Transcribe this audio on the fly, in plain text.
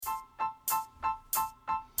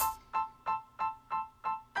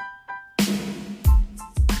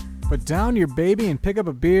Put down your baby and pick up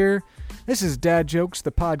a beer. This is Dad Jokes, the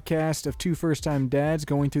podcast of two first-time dads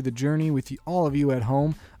going through the journey with all of you at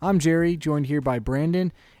home. I'm Jerry, joined here by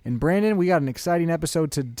Brandon. And Brandon, we got an exciting episode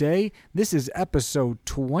today. This is episode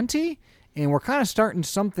 20, and we're kind of starting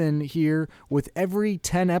something here. With every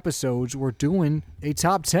 10 episodes, we're doing a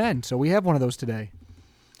top 10. So we have one of those today.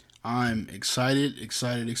 I'm excited,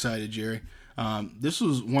 Jerry. This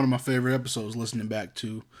was one of my favorite episodes, listening back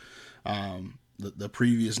to the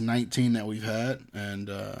previous 19 that we've had, and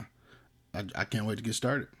I can't wait to get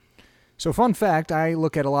started. So fun fact, I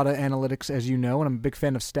look at a lot of analytics, as you know, and I'm a big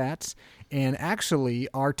fan of stats. And actually,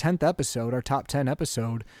 our 10th episode, our top 10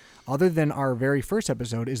 episode, other than our very first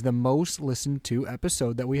episode, is the most listened to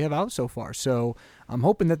episode that we have out so far. So I'm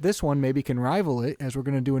hoping that this one maybe can rival it, as we're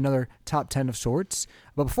going to do another top 10 of sorts.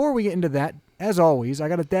 But before we get into that, as always, I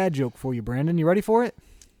got a dad joke for you, Brandon. You ready for it?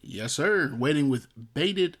 Yes, sir. Waiting with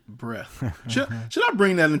bated breath. Should I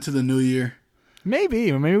bring that into the new year?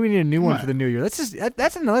 Maybe we need a new one for the new year.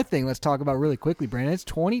 That's another thing let's talk about really quickly, Brandon. It's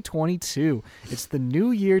 2022. It's the new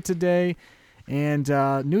year today. And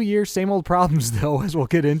new year, same old problems, though, as we'll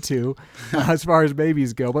get into as far as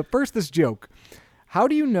babies go. But first, this joke. How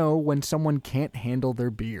do you know when someone can't handle their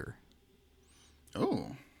beer? Oh.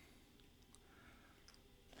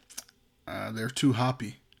 They're too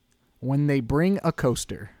hoppy. When they bring a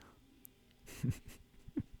coaster.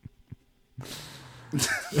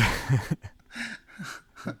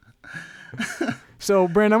 So,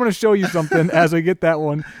 Brandon, I'm going to show you something as I get that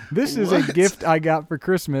one. This is a gift I got for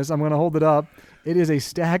Christmas. I'm going to hold it up. It is a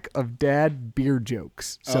stack of dad beer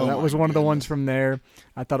jokes. So that was one of the ones from there.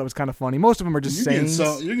 I thought it was kind of funny. Most of them are just sayings.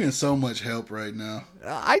 You're getting so much help right now.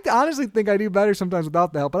 I honestly think I do better sometimes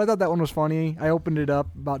without the help, but I thought that one was funny. I opened it up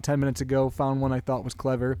about 10 minutes ago, found one I thought was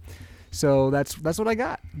clever. So that's what I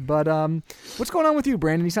got. But what's going on with you,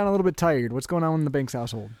 Brandon? You sound a little bit tired. What's going on in the Banks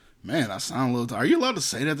household? Man, I sound a little tired. Are you allowed to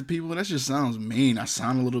say that to people? That just sounds mean. I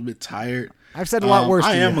sound a little bit tired. I've said a lot worse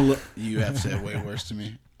to you. You have said way worse to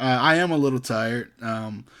me. I am a little tired.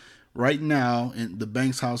 Right now, the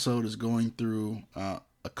Banks household is going through a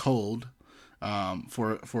cold.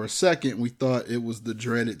 For a second, we thought it was the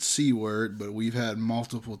dreaded C word, but we've had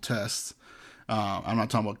multiple tests. I'm not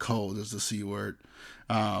talking about cold, it's the C word.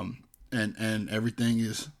 And everything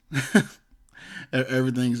is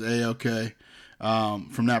everything's A-okay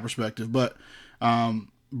from that perspective. But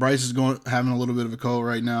Bryce is having a little bit of a cold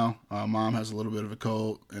right now. Mom has a little bit of a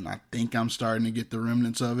cold, and I think I'm starting to get the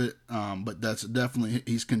remnants of it. But that's definitely,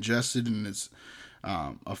 he's congested, and it's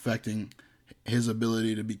affecting his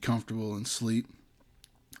ability to be comfortable and sleep.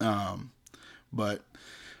 But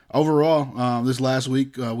overall, this last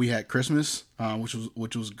week we had Christmas,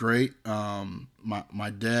 which was great. My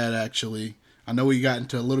dad actually, I know we got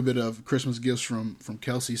into a little bit of Christmas gifts from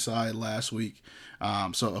Kelsey's side last week.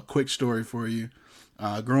 So a quick story for you.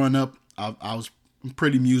 Growing up, I was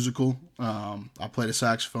pretty musical. I played a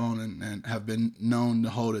saxophone and have been known to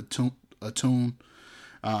hold a tune.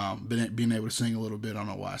 Being able to sing a little bit. I don't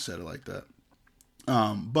know why I said it like that.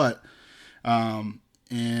 But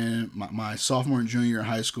in my sophomore and junior year in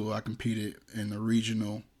high school, I competed in the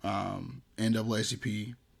regional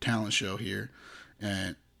NAACP talent show here,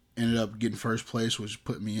 and ended up getting first place, which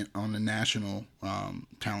put me on the national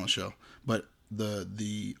talent show. But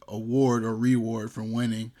the award or reward for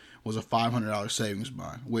winning was a $500 savings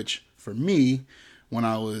bond, which for me, when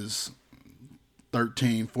I was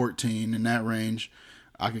 13, 14, in that range,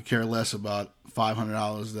 I could care less about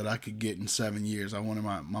 $500 that I could get in 7 years. I wanted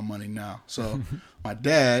my money now. So my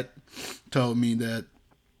dad told me that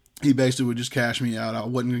he basically would just cash me out. I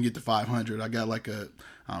wasn't going to get the 500. I got like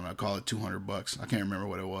call it $200. I can't remember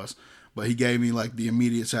what it was. But he gave me like the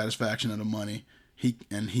immediate satisfaction of the money. He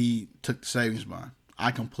took the savings bond.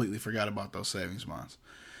 I completely forgot about those savings bonds.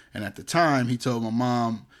 And at the time, he told my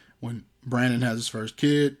mom, when Brandon has his first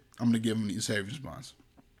kid, I'm going to give him these savings bonds.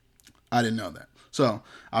 I didn't know that. So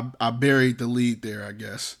I buried the lead there, I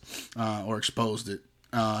guess, or exposed it.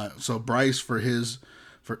 So Bryce, for his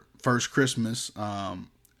first Christmas,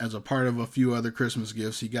 as a part of a few other Christmas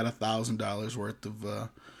gifts, he got $1,000 worth of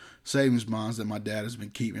savings bonds that my dad has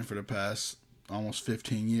been keeping for the past almost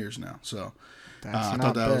 15 years now. So I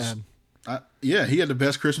thought that bad. Yeah, he had the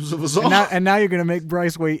best Christmas of us all. And now you're going to make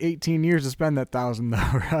Bryce wait 18 years to spend that $1,000,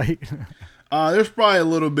 though, right? There's probably a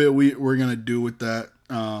little bit we're going to do with that.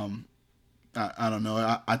 I don't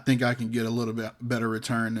know. I think I can get a little bit better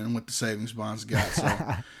return than what the savings bonds got.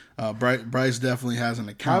 So Bryce definitely has an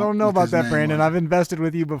account. I don't know about that, Brandon. I've invested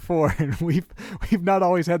with you before, and we've not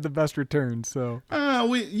always had the best returns. So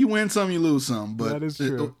you win some, you lose some. But that is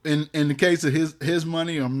true. In the case of his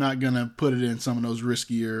money, I'm not gonna put it in some of those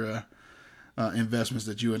riskier investments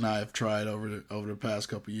that you and I have tried over the past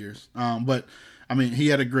couple of years. But I mean, he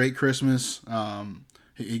had a great Christmas.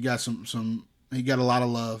 He got he got a lot of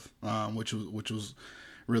love, which was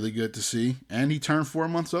really good to see. And he turned 4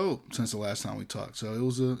 months old since the last time we talked. So it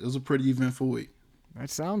was a pretty eventful week. That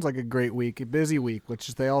sounds like a great week, a busy week,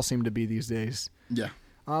 which they all seem to be these days. Yeah.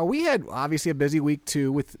 We had obviously a busy week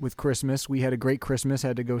too with Christmas. We had a great Christmas.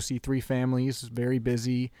 Had to go see 3 families. Very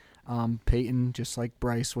busy. Peyton, just like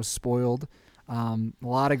Bryce, was spoiled. A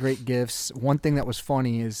lot of great gifts. One thing that was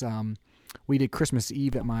funny is we did Christmas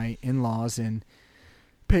Eve at my in-laws, and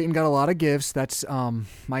Peyton got a lot of gifts. That's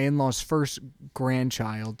my in-laws' first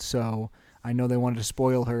grandchild, so I know they wanted to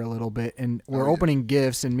spoil her a little bit. And we're opening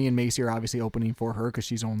gifts, and me and Macy are obviously opening for her because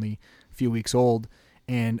she's only a few weeks old.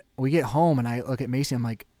 And we get home, and I look at Macy. I'm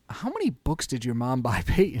like, how many books did your mom buy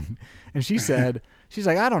Peyton? And she said, she's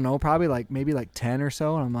like, I don't know, probably maybe 10 or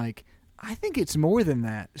so. And I'm like, I think it's more than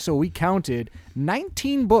that. So we counted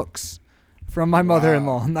 19 books from my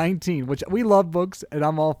mother-in-law, 19, which we love books, and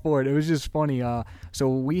I'm all for it. It was just funny. So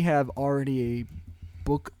we have already a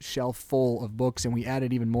bookshelf full of books, and we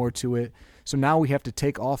added even more to it. So now we have to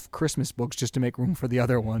take off Christmas books just to make room for the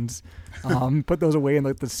other ones. Put those away in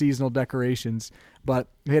the seasonal decorations. But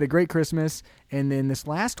we had a great Christmas. And then this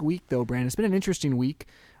last week, though, Brandon, it's been an interesting week.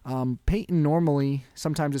 Peyton normally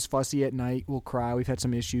sometimes is fussy at night, will cry. We've had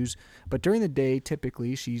some issues. But during the day,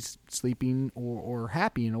 typically, she's sleeping or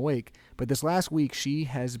happy and awake. But this last week, she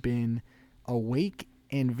has been awake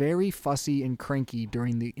and very fussy and cranky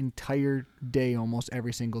during the entire day, almost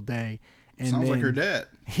every single day. And Sounds like her dad.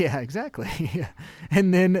 Yeah, exactly. Yeah.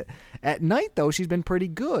 And then at night, though, she's been pretty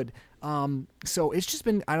good. So it's just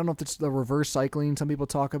been, I don't know if it's the reverse cycling some people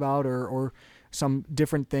talk about or some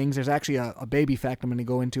different things. There's actually a baby fact I'm going to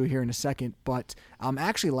go into here in a second. But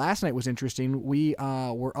actually last night was interesting. We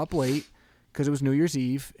were up late because it was New Year's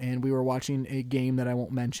Eve, and we were watching a game that I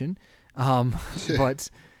won't mention. But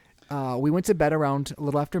we went to bed around a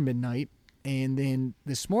little after midnight. And then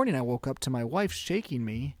this morning I woke up to my wife shaking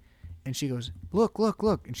me. And she goes, look.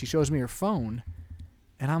 And she shows me her phone.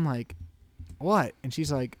 And I'm like, what? And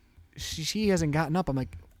she's like, she hasn't gotten up. I'm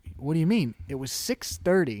like, what do you mean? It was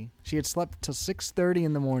 6:30. She had slept till 6:30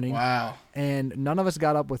 in the morning. Wow. And none of us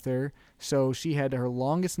got up with her. So she had her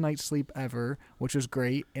longest night's sleep ever, which was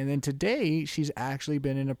great. And then today, she's actually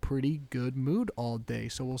been in a pretty good mood all day.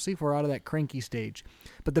 So we'll see if we're out of that cranky stage.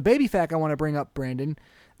 But the baby fact I want to bring up, Brandon,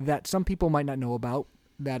 that some people might not know about,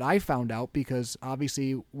 that I found out because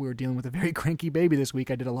obviously we were dealing with a very cranky baby this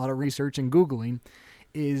week. I did a lot of research and Googling,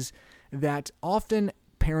 is that often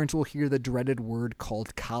parents will hear the dreaded word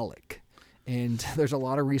called colic. And there's a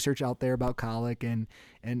lot of research out there about colic, and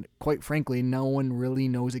quite frankly, no one really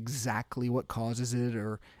knows exactly what causes it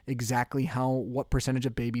or exactly what percentage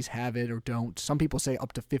of babies have it or don't. Some people say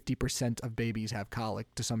up to 50% of babies have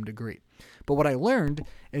colic to some degree. But what I learned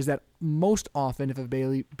is that most often if a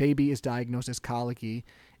baby is diagnosed as colicky,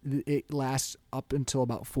 it lasts up until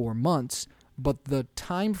about 4 months. But the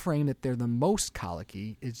time frame that they're the most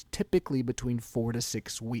colicky is typically between 4 to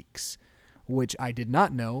 6 weeks, which I did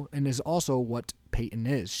not know, and is also what Peyton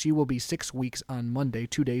is. She will be 6 weeks on Monday,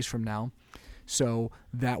 2 days from now. So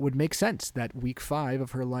that would make sense that week 5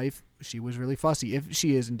 of her life, she was really fussy. If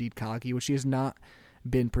she is indeed colicky, which she has not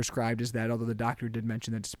been prescribed as that, although the doctor did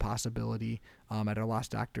mention that it's a possibility at our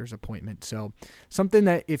last doctor's appointment. So something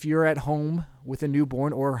that if you're at home with a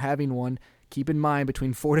newborn or having one, keep in mind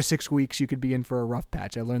between 4 to 6 weeks, you could be in for a rough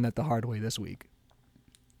patch. I learned that the hard way this week.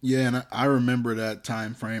 Yeah, and I remember that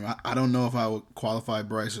time frame. I don't know if I would qualify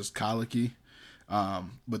Bryce as colicky,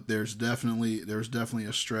 but there's definitely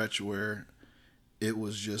a stretch where it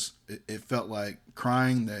was just it felt like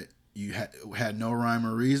crying that you had no rhyme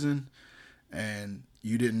or reason, and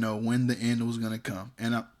you didn't know when the end was going to come.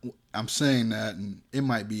 And I'm saying that, and it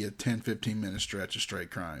might be a 10, 15-minute stretch of straight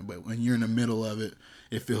crying, but when you're in the middle of it,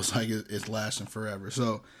 it feels like it's lasting forever.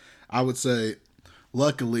 So I would say,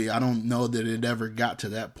 luckily, I don't know that it ever got to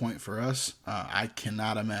that point for us. I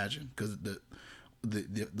cannot imagine, because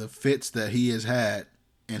the fits that he has had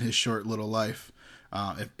in his short little life,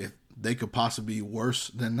 if they could possibly be worse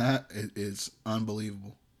than that, it's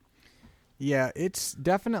unbelievable. Yeah, it's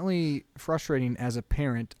definitely frustrating as a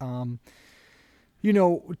parent.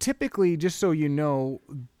 Typically, just so you know,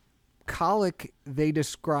 colic they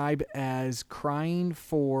describe as crying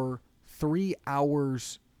for 3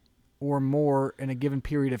 hours or more in a given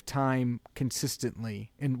period of time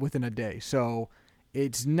consistently and within a day. So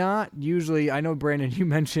it's not usually, I know, Brandon, you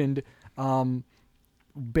mentioned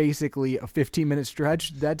basically a 15-minute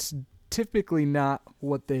stretch. That's typically not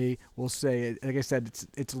what they will say. Like I said,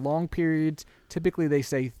 it's long periods. Typically they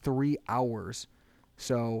say 3 hours.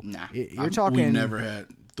 So Nah, you're talking. We never had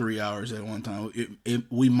 3 hours at one time.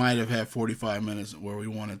 We might have had 45 minutes where we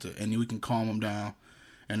wanted to, and we can calm him down,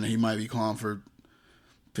 and he might be calm for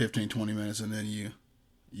 15, 20 minutes, and then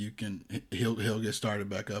he'll get started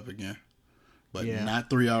back up again. But not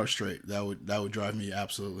 3 hours straight. That would drive me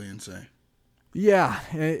absolutely insane. Yeah,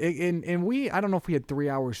 and I don't know if we had 3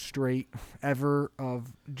 hours straight ever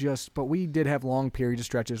but we did have long periods of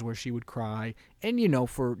stretches where she would cry, and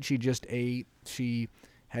she just ate, she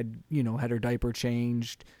had had her diaper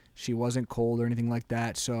changed, she wasn't cold or anything like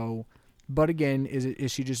that. So, but again, is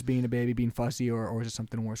she just being a baby, being fussy, or is it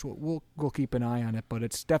something worse? We'll keep an eye on it, but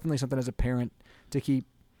it's definitely something as a parent to keep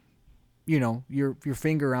your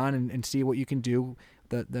finger on and see what you can do.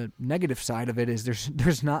 The negative side of it is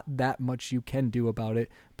there's not that much you can do about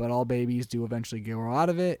it, but all babies do eventually grow out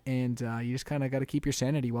of it, and you just kind of got to keep your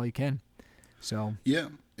sanity while you can. So yeah,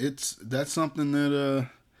 that's something that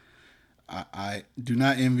I do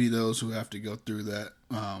not envy those who have to go through that.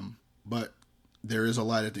 But there is a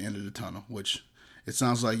light at the end of the tunnel, which it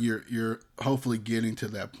sounds like you're hopefully getting to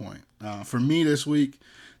that point. For me this week,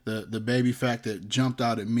 the baby fact that jumped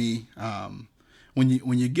out at me, when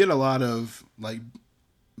you get a lot of like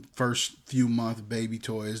first few month baby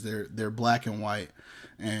toys, they're black and white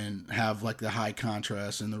and have like the high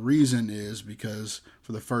contrast, and the reason is because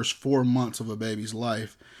for the first 4 months of a baby's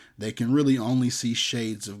life they can really only see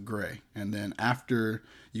shades of gray, and then after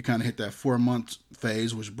you kind of hit that 4 month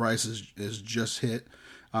phase, which Bryce is just hit,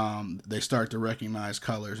 they start to recognize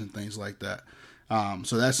colors and things like that.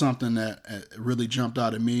 So that's something that really jumped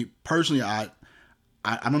out at me personally.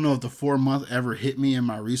 I don't know if the 4 month ever hit me in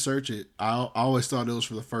my research. I always thought it was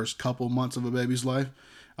for the first couple months of a baby's life,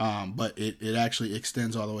 but it actually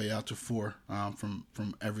extends all the way out to 4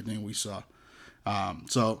 from everything we saw.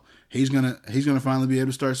 So he's gonna finally be able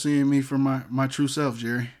to start seeing me for my true self,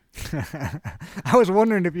 Jerry. I was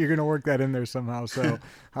wondering if you're gonna work that in there somehow. So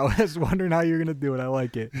I was wondering how you're gonna do it. I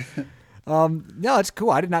like it. No, it's cool.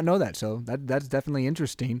 I did not know that. So that's definitely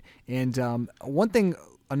interesting. And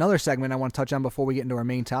another segment I want to touch on before we get into our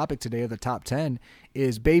main topic today of the top 10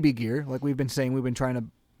 is baby gear. Like we've been saying, we've been trying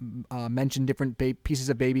to mention different pieces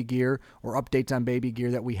of baby gear or updates on baby gear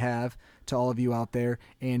that we have to all of you out there.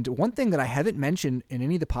 And one thing that I haven't mentioned in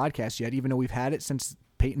any of the podcasts yet, even though we've had it since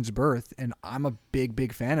Peyton's birth, and I'm a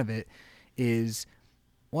big fan of it, is,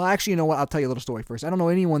 well, actually, you know what? I'll tell you a little story first. I don't know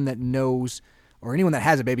anyone that knows, or anyone that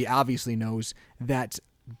has a baby obviously knows, that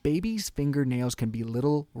babies' fingernails can be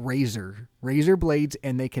little razor blades,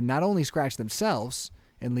 and they can not only scratch themselves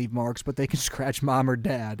and leave marks, but they can scratch mom or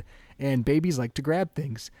dad. And babies like to grab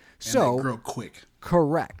things. And they grow quick.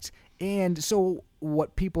 Correct. And so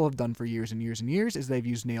what people have done for years and years and years is they've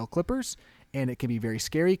used nail clippers, and it can be very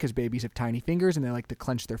scary because babies have tiny fingers and they like to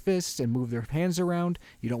clench their fists and move their hands around.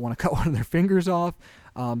 You don't want to cut one of their fingers off.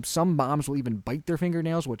 Some moms will even bite their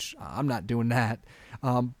fingernails, which I'm not doing that.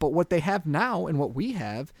 But what they have now and what we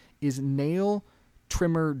have is nail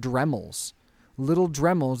trimmer Dremels. Little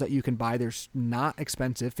Dremels that you can buy. They're not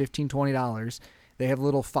expensive, $15, $20. They have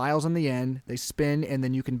little files on the end. They spin, and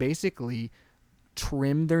then you can basically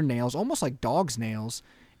trim their nails, almost like dog's nails.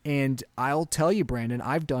 And I'll tell you, Brandon,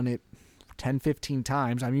 I've done it 10, 15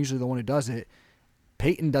 times. I'm usually the one who does it.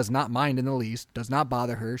 Peyton does not mind in the least, does not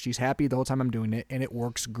bother her. She's happy the whole time I'm doing it, and it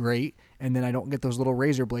works great. And then I don't get those little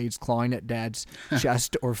razor blades clawing at Dad's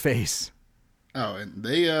chest or face. Oh, and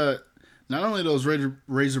they not only those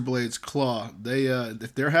razor blades claw, they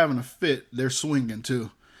if they're having a fit, they're swinging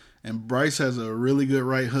too. And Bryce has a really good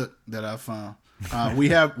right hook that I found. We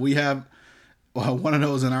have one of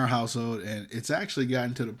those in our household, and it's actually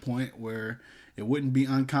gotten to the point where it wouldn't be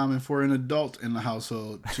uncommon for an adult in the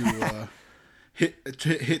household to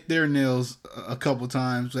hit their nails a couple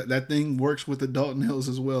times. That thing works with adult nails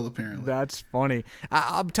as well, apparently. That's funny.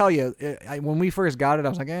 I'll tell you, when we first got it, I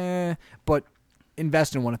was like, but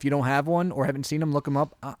invest in one. If you don't have one or haven't seen them, look them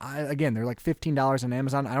up. Again, they're like $15 on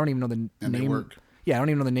Amazon. I don't even know the name. They work. Yeah, I don't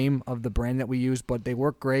even know the name of the brand that we use, but they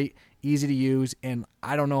work great, easy to use, and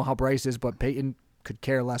I don't know how Bryce is, but Peyton could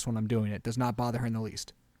care less when I'm doing it. Does not bother her in the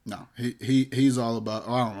least. No, he's all about.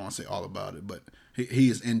 Well, I don't want to say all about it, but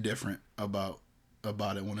he is indifferent about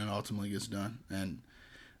it when it ultimately gets done, and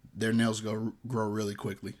their nails grow really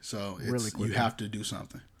quickly. So you have to do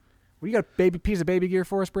something. Well, you got a piece of baby gear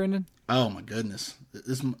for us, Brandon? Oh my goodness,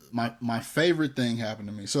 this my favorite thing happened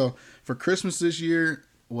to me. So for Christmas this year,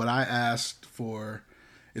 what I asked for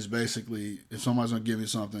is basically, if somebody's gonna give me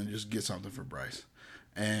something, just get something for Bryce.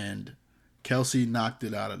 And Kelsey knocked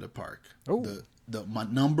it out of the park. Oh. My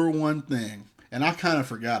number one thing, and I kind of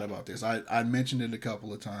forgot about this. I mentioned it a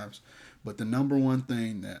couple of times, but the number one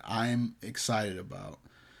thing that I'm excited about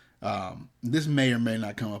This may or may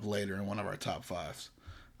not come up later in one of our top fives.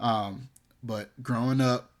 But growing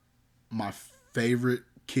up, my favorite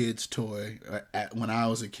kid's toy when I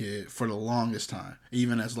was a kid for the longest time,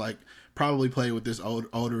 even as like probably played with this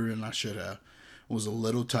older than I should have, was a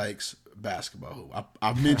Little Tykes basketball hoop.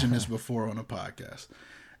 I've mentioned this before on a podcast.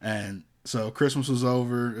 And so Christmas was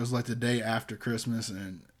over. It was like the day after Christmas,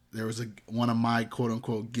 and there was one of my quote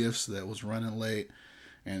unquote gifts that was running late,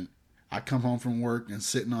 and I come home from work and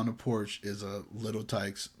sitting on the porch is a Little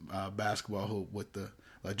Tykes basketball hoop with the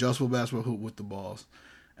adjustable basketball hoop with the balls,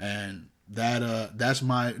 and that's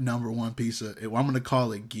my number one piece of. I'm going to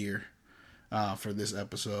call it gear for this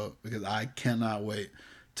episode because I cannot wait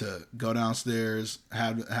to go downstairs,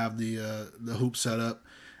 have the hoop set up,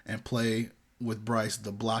 and play with Bryce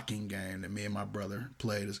the blocking game that me and my brother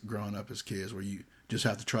played as growing up as kids, where you just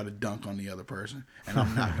have to try to dunk on the other person, and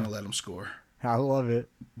I'm not going to let them score. I love it.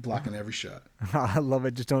 Blocking every shot. I love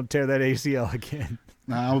it. Just don't tear that ACL again.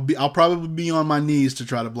 I'll probably be on my knees to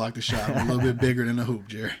try to block the shot. I'm a little bit bigger than the hoop,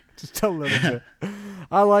 Jerry. Just a little bit.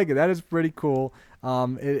 I like it. That is pretty cool.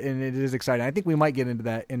 And it is exciting. I think we might get into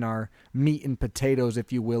that in our meat and potatoes,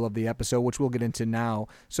 if you will, of the episode, which we'll get into now.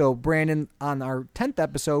 So, Brandon, on our 10th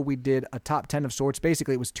episode, we did a top 10 of sorts.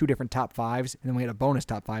 Basically, it was 2 different top 5s, and then we had a bonus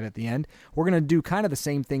top 5 at the end. We're going to do kind of the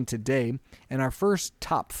same thing today. And our first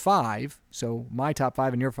top 5, so my top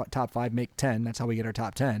 5 and your top 5 make 10. That's how we get our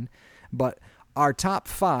top 10. But our top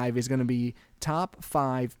 5 is going to be top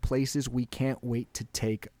 5 places we can't wait to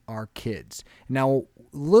take our kids. Now,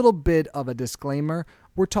 little bit of a disclaimer.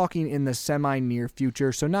 We're talking in the semi-near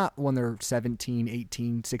future, so not when they're 17,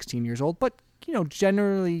 18, 16 years old, but,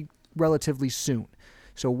 generally relatively soon.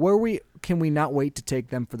 So where can we not wait to take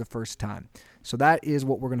them for the first time? So that is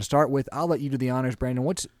what we're going to start with. I'll let you do the honors, Brandon.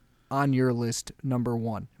 What's on your list, number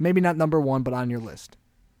 1? Maybe not number 1, but on your list.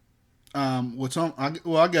 What's on?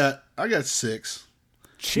 I got 6.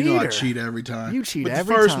 Cheater. I cheat every time. You cheat but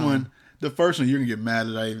every time. The first one, you're gonna get mad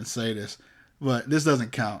that I even say this, but this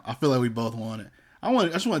doesn't count. I feel like we both want it. I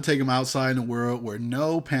just want to take them outside in the world where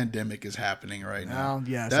no pandemic is happening right now. Oh,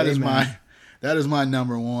 yes, that amen. is my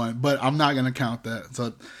number 1. But I'm not gonna count that.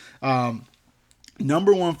 So,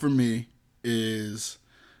 number 1 for me is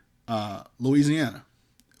Louisiana,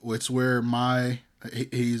 which where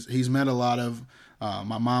he's met a lot of.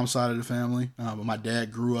 My mom's side of the family, but my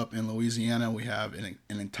dad grew up in Louisiana. We have an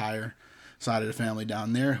entire side of the family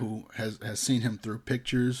down there who has seen him through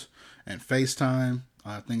pictures and FaceTime,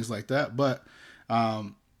 things like that. But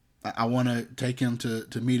I want to take him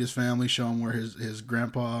to meet his family, show him where his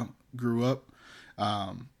grandpa grew up.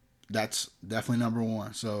 That's definitely number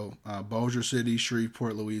 1. So Bossier City,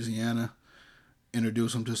 Shreveport, Louisiana.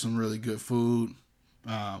 Introduce him to some really good food.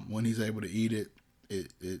 When he's able to eat it,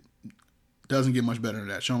 it doesn't get much better than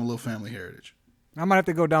that. Show him a little family heritage. I might have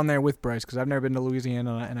to go down there with Bryce because I've never been to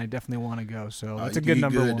Louisiana and I definitely want to go. So that's a good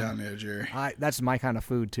number 1. Down there, Jerry. That's my kind of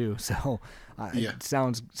food too. So yeah. It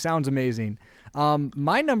sounds amazing.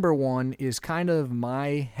 My number 1 is kind of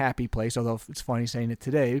my happy place, although it's funny saying it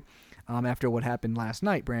today after what happened last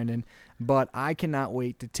night, Brandon. But I cannot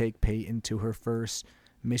wait to take Peyton to her first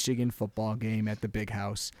Michigan football game at the Big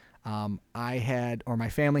House. My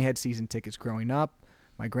family had season tickets growing up.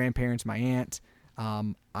 My grandparents, my aunt.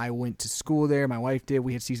 I went to school there. My wife did.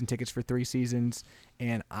 We had season tickets for 3 seasons,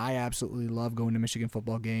 and I absolutely love going to Michigan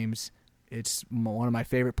football games. It's one of my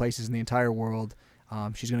favorite places in the entire world.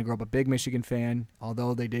 She's going to grow up a big Michigan fan,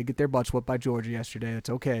 although they did get their butts whooped by Georgia yesterday.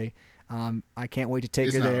 That's okay. I can't wait to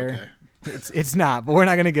take her there. Okay. It's not, but we're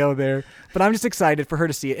not going to go there. But I'm just excited for her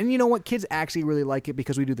to see it. And you know what? Kids actually really like it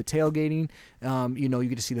because we do the tailgating. You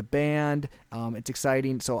get to see the band. It's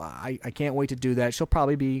exciting. So I can't wait to do that. She'll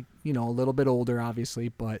probably be, a little bit older, obviously,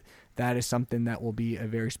 but that is something that will be a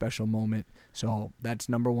very special moment. So that's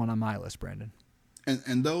number 1 on my list, Brandon.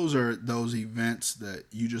 And those are those events that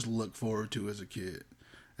you just look forward to as a kid,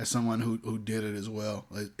 as someone who did it as well.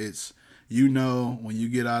 It's, when you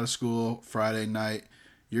get out of school Friday night,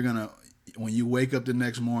 when you wake up the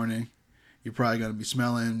next morning, you're probably going to be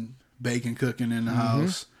smelling bacon cooking in the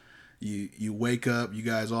house. You wake up, you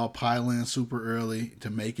guys all pile in super early to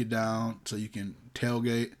make it down so you can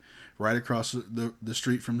tailgate right across the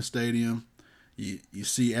street from the stadium. You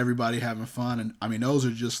see everybody having fun. And I mean, those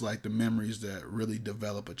are just like the memories that really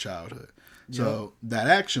develop a childhood. Yep. So that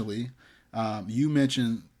actually, you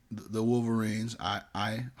mentioned the Wolverines.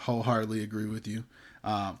 I wholeheartedly agree with you.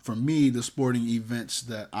 For me, the sporting events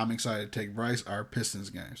that I'm excited to take Bryce are Pistons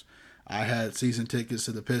games. I had season tickets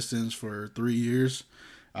to the Pistons for 3 years,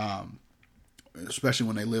 especially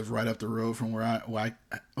when they lived right up the road from where I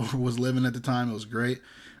was living at the time. It was great.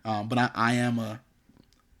 But I am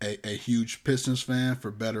a huge Pistons fan,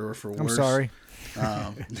 for better or for worse. I'm sorry.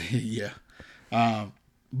 Yeah.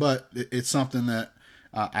 But it's something that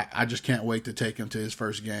I just can't wait to take him to his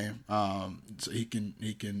first game, so he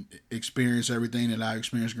can experience everything that I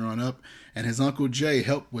experienced growing up. And his Uncle Jay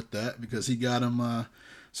helped with that because he got him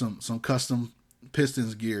some custom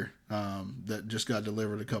Pistons gear that just got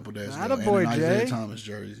delivered a couple days ago. Attaboy, and an Jay. Isaiah Thomas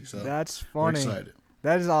jersey. So That's funny. we're excited.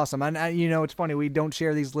 That is awesome. And it's funny, we don't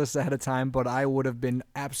share these lists ahead of time, but I would have been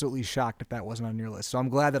absolutely shocked if that wasn't on your list. So I'm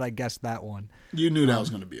glad that I guessed that one. You knew that was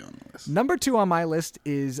going to be on the list. Number 2 on my list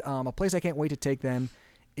is a place I can't wait to take them.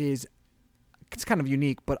 It's kind of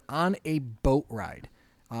unique, but on a boat ride.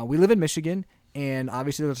 We live in Michigan, and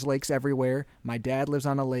obviously there's lakes everywhere. My dad lives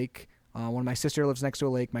on a lake. One of my sister lives next to a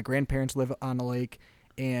lake. My grandparents live on a lake.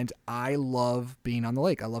 And I love being on the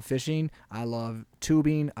lake. I love fishing. I love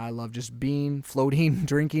tubing. I love just being, floating,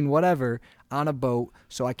 drinking, whatever, on a boat.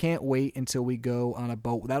 So I can't wait until we go on a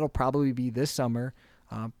boat. That'll probably be this summer,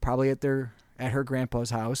 probably at her grandpa's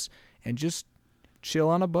house, and just chill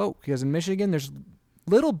on a boat. Because in Michigan, there's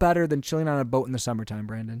little better than chilling on a boat in the summertime,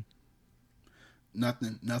 Brandon.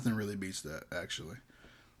 Nothing really beats that, actually.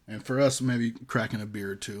 And for us, maybe cracking a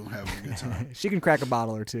beer or two, having a good time. She can crack a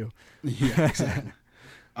bottle or two. Yeah, exactly.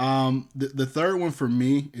 The third one for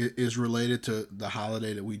me is related to the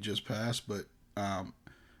holiday that we just passed, but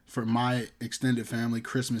for my extended family,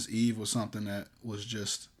 Christmas Eve was something that was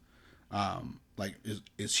just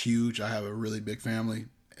it's huge. I have a really big family,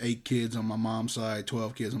 8 kids on my mom's side,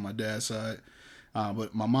 12 kids on my dad's side.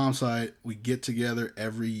 But my mom's side, we get together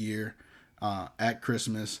every year at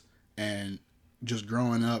Christmas, and just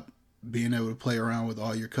growing up, being able to play around with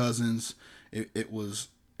all your cousins, it was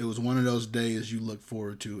one of those days you look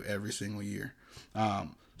forward to every single year.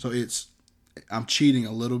 So I'm cheating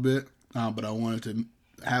a little bit, but I wanted to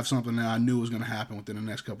have something that I knew was going to happen within the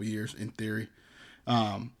next couple of years, in theory.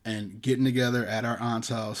 And getting together at our aunt's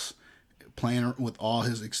house, playing with all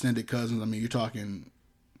his extended cousins. I mean, you're talking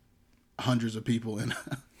hundreds of people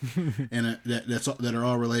that are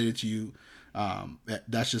all related to you.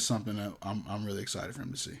 That's just something that I'm really excited for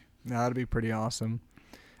him to see. That'd be pretty awesome.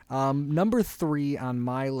 Number 3 on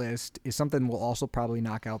my list is something we'll also probably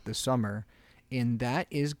knock out this summer, and that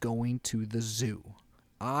is going to the zoo.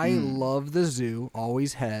 I love the zoo,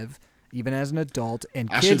 always have, even as an adult, and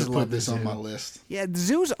I kids should have love put the this zoo. on my list. Yeah, the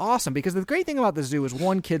zoo's awesome because the great thing about the zoo is,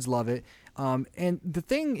 one, kids love it, and the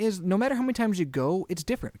thing is, no matter how many times you go, it's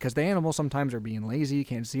different because the animals sometimes are being lazy, you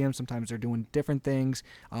can't see them, sometimes they're doing different things.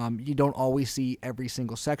 You don't always see every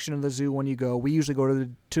single section of the zoo when you go. We usually go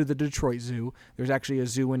to the Detroit Zoo. There's actually a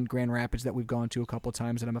zoo in Grand Rapids that we've gone to a couple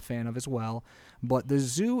times that I'm a fan of as well. But the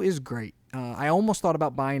zoo is great. I almost thought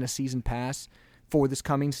about buying a season pass for this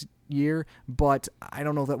coming year, but I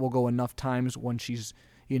don't know that we'll go enough times when she's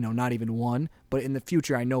not even 1. But in the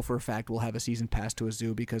future, I know for a fact we'll have a season pass to a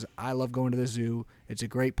zoo because I love going to the zoo. It's a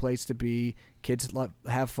great place to be. Kids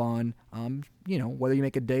have fun. Whether you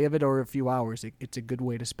make a day of it or a few hours, it's a good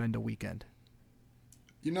way to spend a weekend.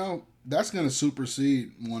 That's going to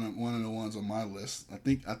supersede one of the ones on my list. I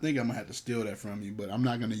think I'm going to have to steal that from you, but I'm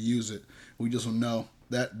not going to use it. We just will know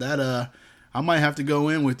that I might have to go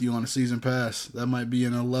in with you on a season pass. That might be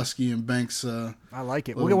in a Lusky and Banks. I like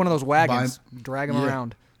it. We'll get one of those wagons, drag them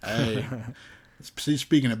around. Hey,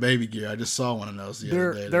 speaking of baby gear, I just saw one of those the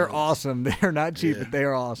other day. They're awesome. They're not cheap, but they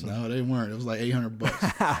are awesome. No, they weren't. It was like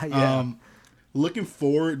 $800. Yeah. Looking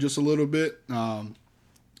forward just a little bit.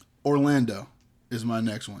 Orlando is my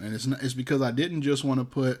next one, and it's because I didn't just want to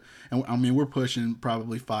put. And I mean, we're pushing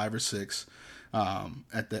probably 5 or 6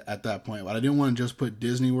 at that point, but I didn't want to just put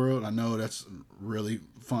Disney World. I know that's really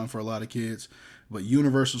fun for a lot of kids, but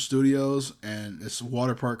Universal Studios and this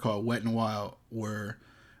water park called Wet n Wild, where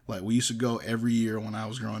we used to go every year when I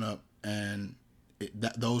was growing up, and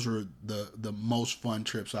those were the most fun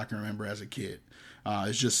trips I can remember as a kid.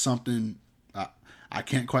 It's just something I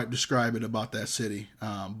can't quite describe it about that city,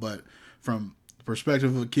 but from the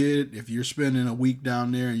perspective of a kid, if you're spending a week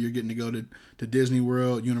down there and you're getting to go to Disney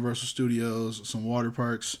World, Universal Studios, some water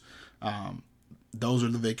parks, those are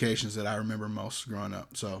the vacations that I remember most growing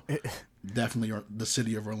up. So definitely the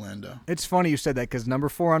city of Orlando. It's funny you said that because number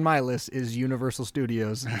 4 on my list is Universal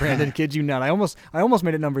Studios. Brandon, kid you not. I almost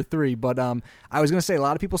made it number 3, but I was going to say a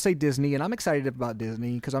lot of people say Disney, and I'm excited about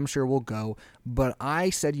Disney because I'm sure we'll go. But I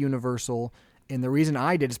said Universal, and the reason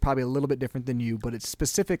I did is probably a little bit different than you, but it's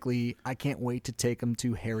specifically I can't wait to take them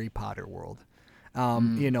to Harry Potter World.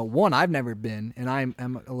 One, I've never been, and I'm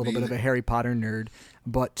a little bit of a Harry Potter nerd.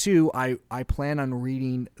 But 2, I plan on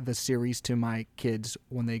reading the series to my kids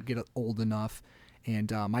when they get old enough.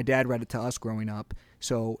 And my dad read it to us growing up,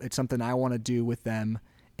 so it's something I want to do with them.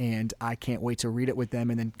 and I can't wait to read it with them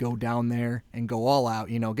and then go down there and go all out,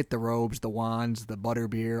 get the robes, the wands, the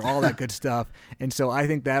butterbeer, all that good stuff. And so I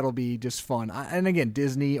think that'll be just fun. And again,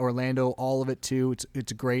 Disney, Orlando, all of it too.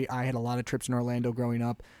 It's great. I had a lot of trips in Orlando growing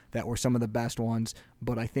up that were some of the best ones,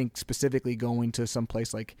 but I think specifically going to some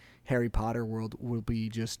place like Harry Potter World will be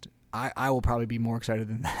just, I will probably be more excited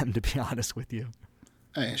than them, to be honest with you.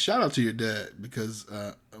 Hey, shout out to your dad, because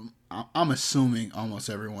I'm assuming almost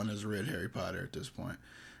everyone has read Harry Potter at this point.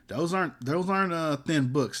 Those aren't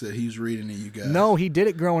thin books that he's reading to you guys. No, he did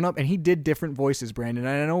it growing up, and he did different voices, Brandon.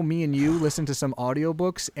 And I know me and you listen to some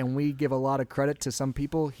audiobooks, and we give a lot of credit to some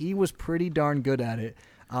people. He was pretty darn good at it.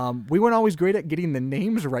 We weren't always great at getting the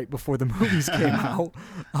names right before the movies came out,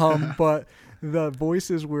 but the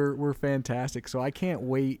voices were fantastic. So I can't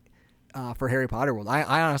wait for Harry Potter World.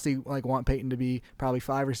 I honestly want Peyton to be probably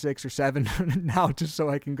 5 or 6 or 7 now, just so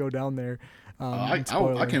I can go down there. I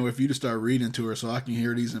can't wait for you to start reading to her so I can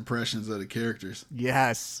hear these impressions of the characters.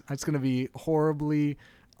 Yes, it's going to be horribly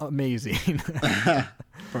amazing.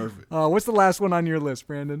 Perfect. What's the last one on your list,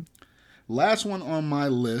 Brandon? Last one on my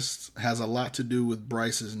list has a lot to do with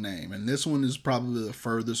Bryce's name, and this one is probably the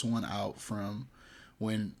furthest one out from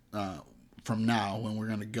now when we're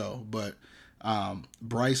going to go. But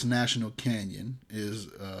Bryce National Canyon is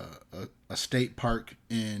a state park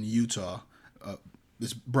in Utah.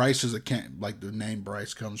 This Bryce is like the name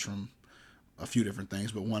Bryce comes from a few different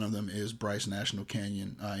things, but one of them is Bryce National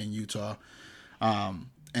Canyon in Utah,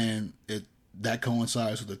 and that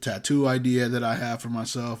coincides with the tattoo idea that I have for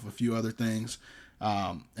myself, a few other things,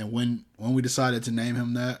 and when we decided to name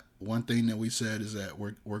him that, one thing that we said is that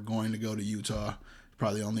we're going to go to Utah.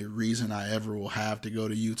 Probably the only reason I ever will have to go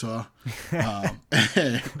to Utah,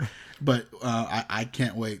 but I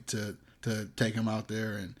can't wait to take him out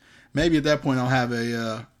there, and maybe at that point I'll have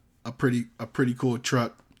a pretty cool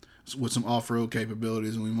truck with some off-road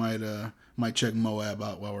capabilities, and we might check Moab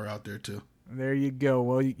out while we're out there too. There you go.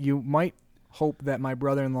 Well, you might hope that my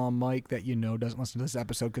brother-in-law Mike, that doesn't listen to this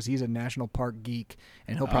episode, because he's a national park geek,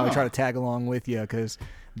 and he'll probably try to tag along with you, because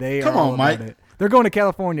they are all about it. They're going to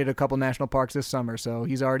California to a couple national parks this summer, so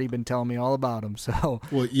he's already been telling me all about them. So,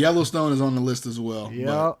 well, Yellowstone is on the list as well.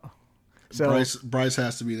 Yeah. So Bryce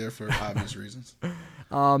has to be there for obvious reasons.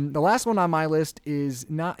 The last one on my list is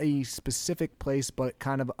not a specific place, but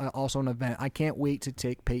kind of also an event. I can't wait to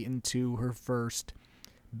take Peyton to her first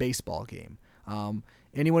baseball game.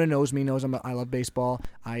 Anyone who knows me knows I love baseball.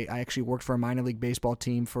 I actually worked for a minor league baseball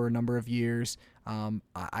team for a number of years.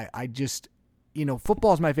 I just,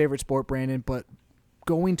 football is my favorite sport, Brandon, but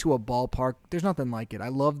going to a ballpark, there's nothing like it. I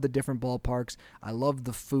love the different ballparks. I love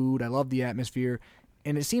the food. I love the atmosphere.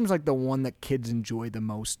 And it seems like the one that kids enjoy the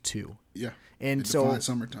most too. Yeah. And so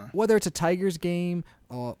summertime. Whether it's a Tigers game,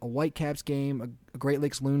 a Whitecaps game, a Great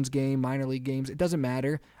Lakes Loons game, minor league games, it doesn't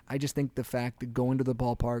matter. I just think the fact that going to the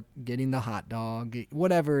ballpark, getting the hot dog,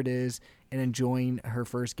 whatever it is, and enjoying her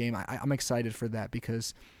first game, I'm excited for that,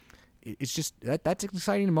 because it's just that's an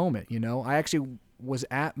exciting moment. I actually was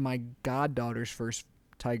at my goddaughter's first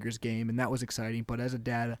Tigers game, and that was exciting. But as a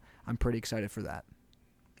dad, I'm pretty excited for that.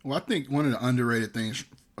 Well, I think one of the underrated things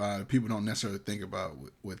people don't necessarily think about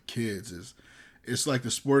with kids is it's like the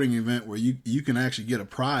sporting event where you can actually get a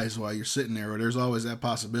prize while you're sitting there, or there's always that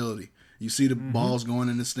possibility. You see the balls going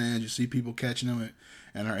in the stands, you see people catching them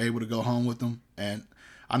and are able to go home with them. And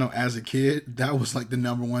I know as a kid, that was like the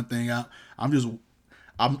number one thing. I was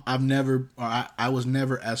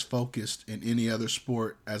never as focused in any other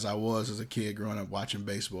sport as I was as a kid growing up watching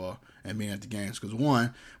baseball and being at the games. Because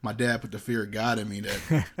one, my dad put the fear of God in me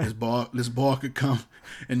that this ball could come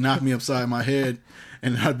and knock me upside my head,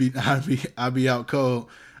 and I'd be out cold.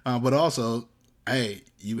 But also, hey,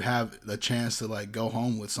 you have the chance to like go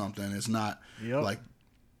home with something. It's not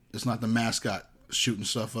it's not the mascot shooting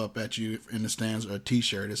stuff up at you in the stands or a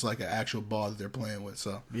T-shirt. It's like an actual ball that they're playing with.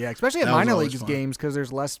 So yeah, especially at minor league games, because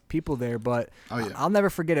there's less people there. But I'll never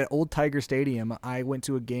forget at Old Tiger Stadium, I went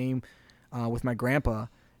to a game with my grandpa,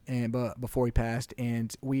 but before he passed,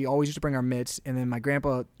 and we always used to bring our mitts. And then my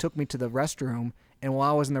grandpa took me to the restroom, and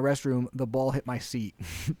while I was in the restroom, the ball hit my seat.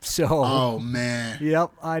 So, oh man,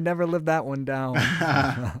 yep, I never lived that one down.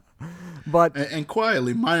 But and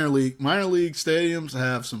quietly, minor league stadiums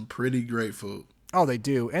have some pretty great food. Oh, they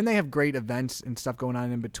do. And they have great events and stuff going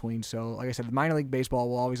on in between. So, like I said, minor league baseball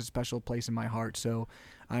will always have a special place in my heart. So,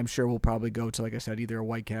 I'm sure we'll probably go to, like I said, either a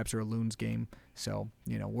Whitecaps or a Loons game. So,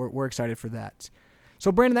 we're excited for that.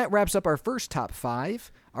 So, Brandon, that wraps up our first top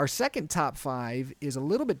 5. Our second top 5 is a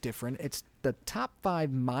little bit different. It's the top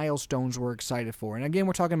 5 milestones we're excited for. And again,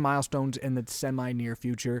 we're talking milestones in the semi-near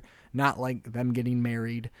future, not like them getting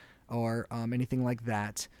married or anything like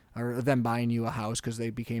that. or them buying you a house because they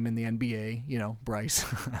became in the NBA, Bryce.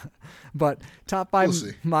 But top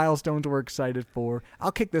 5 milestones we're excited for.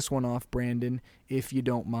 I'll kick this one off, Brandon, if you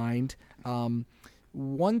don't mind.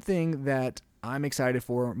 One thing that I'm excited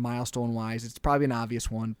for milestone-wise, it's probably an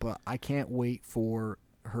obvious one, but I can't wait for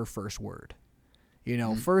her first word.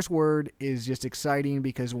 First word is just exciting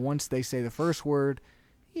because once they say the first word,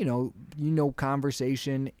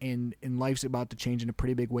 conversation and life's about to change in a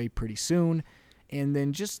pretty big way pretty soon. And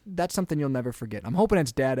then that's something you'll never forget. I'm hoping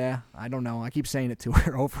it's Dada. I don't know. I keep saying it to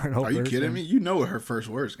her over and over. Are you kidding me? You know what her first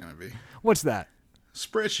word is going to be. What's that?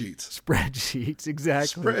 Spreadsheets. Spreadsheets,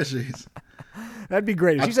 exactly. Spreadsheets. That'd be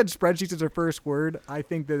great. If she said spreadsheets as her first word, I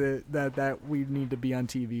think that we need to be on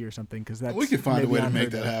TV or something because that's we can find a way to make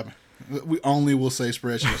that happen. We only will say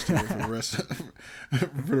spreadsheets to her for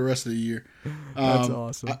the rest of the year. That's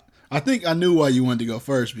awesome. I think I knew why you wanted to go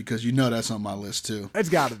first because that's on my list too. It's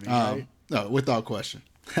got to be, right? No, without question.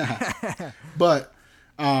 But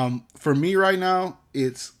for me right now,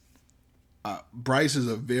 it's Bryce is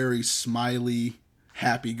a very smiley,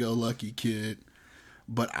 happy-go-lucky kid.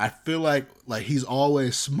 But I feel like he's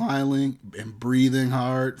always smiling and breathing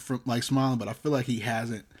hard from smiling. But I feel like he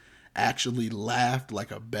hasn't actually laughed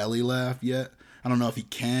like a belly laugh yet. I don't know if he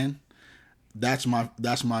can. That's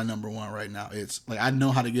my number one right now. It's I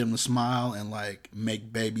know how to get him to smile and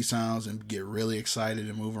make baby sounds and get really excited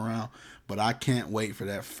and move around. But I can't wait for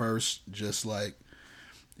that first just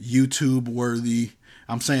YouTube worthy.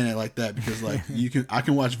 I'm saying it like that because I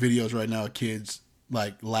can watch videos right now of kids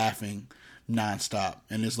laughing nonstop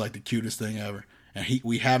and it's the cutest thing ever. And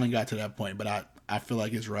we haven't got to that point, but I feel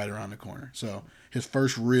like it's right around the corner. So his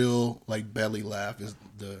first real belly laugh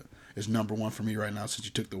is number one for me right now since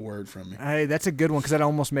you took the word from me. Hey, that's a good one because that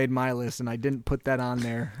almost made my list and I didn't put that on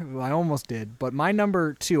there. I almost did, but my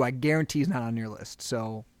number 2 I guarantee is not on your list.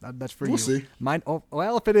 So that's for you. We'll see. Mine. Oh,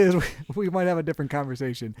 well, if it is, we might have a different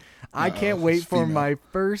conversation. I can't wait for my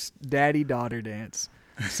first daddy-daughter dance.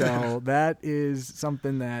 So that is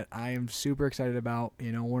something that I am super excited about.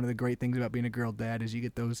 One of the great things about being a girl dad is you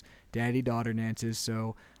get those daddy-daughter dances.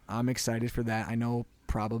 So I'm excited for that. I know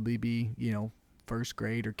probably be, first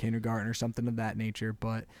grade or kindergarten or something of that nature,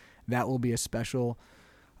 but that will be a special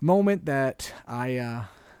moment that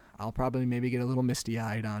I'll probably maybe get a little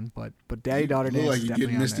misty-eyed on. But daddy-daughter dance is definitely on there.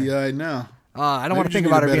 You get misty-eyed now. I don't want to think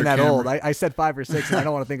about her being that old. I said 5 or 6, and I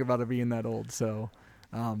don't want to think about her being that old. So,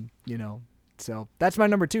 So that's my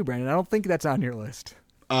number 2, Brandon. I don't think that's on your list.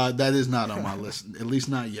 That is not on my list, at least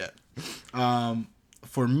not yet.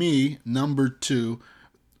 For me, number 2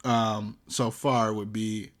 so far would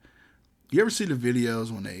be, you ever see the videos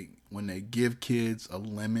when they give kids a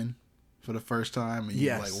lemon for the first time and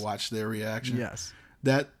you watch their reaction? Yes.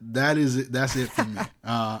 That is it. That's it for me.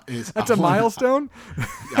 That's a milestone.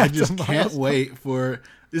 I just can't wait for.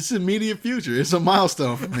 It's immediate future. It's a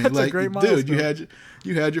milestone for me. That's a great milestone. Dude,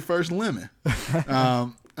 you had your first lemon.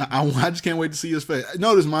 I just can't wait to see his face.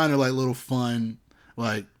 Notice mine are little fun,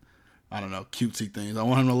 I don't know, cutesy things. I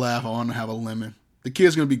want him to laugh. I want him to have a lemon. The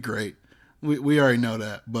kid's gonna be great. We already know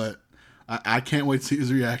that, but I can't wait to see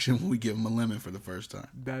his reaction when we give him a lemon for the first time.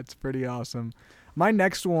 That's pretty awesome. My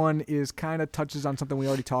next one is kind of touches on something we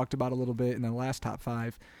already talked about a little bit in the last top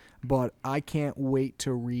 5. But I can't wait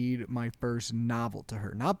to read my first novel to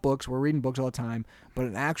her. Not books. We're reading books all the time. But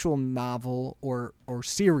an actual novel or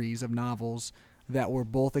series of novels that we're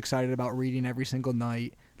both excited about reading every single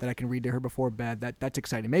night that I can read to her before bed. That's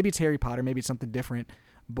exciting. Maybe it's Harry Potter. Maybe it's something different.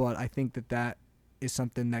 But I think that is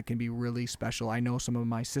something that can be really special. I know some of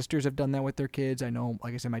my sisters have done that with their kids. I know,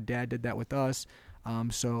 like I said, my dad did that with us.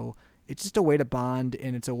 So it's just a way to bond,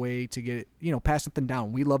 and it's a way to get, pass something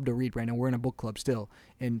down. We love to read right now. We're in a book club still.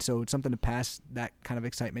 And so it's something to pass that kind of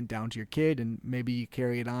excitement down to your kid, and maybe you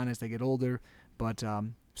carry it on as they get older. But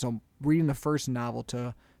so reading the first novel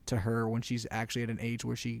to her when she's actually at an age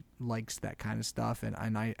where she likes that kind of stuff, and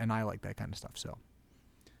I like that kind of stuff. So.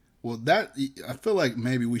 Well, I feel like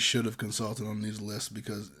maybe we should have consulted on these lists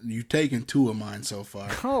because you've taken 2 of mine so far.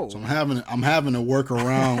 Oh. So I'm having to work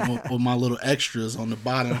around with my little extras on the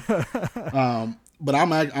bottom. But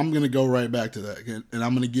I'm going to go right back to that, and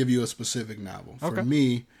I'm going to give you a specific novel. Okay. For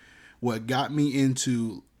me, what got me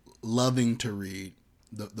into loving to read,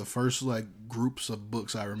 the first groups of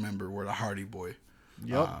books I remember were the Hardy Boy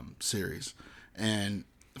series, and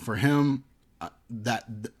for him. That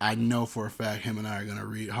I know for a fact him and I are going to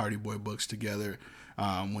read Hardy Boy books together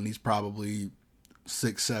when he's probably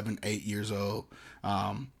 6, 7, 8 years old.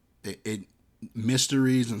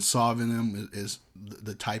 Mysteries and solving them is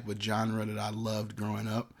the type of genre that I loved growing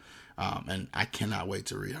up, and I cannot wait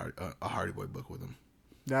to read a Hardy Boy book with him.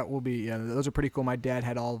 That will be, yeah, those are pretty cool. My dad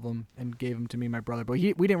had all of them and gave them to me and my brother. But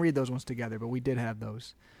we didn't read those ones together, but we did have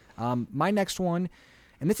those. My next one,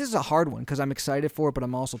 and this is a hard one because I'm excited for it, but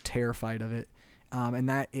I'm also terrified of it, and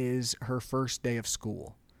that is her first day of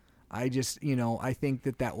school. I just, I think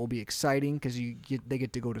that will be exciting because they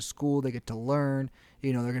get to go to school, they get to learn,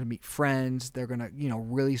 they're going to meet friends, they're going to,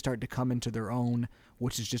 really start to come into their own,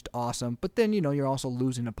 which is just awesome. But then, you're also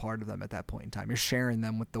losing a part of them at that point in time. You're sharing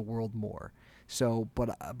them with the world more. So,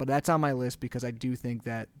 but that's on my list because I do think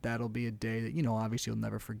that that'll be a day that, obviously you'll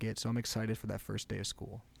never forget. So I'm excited for that first day of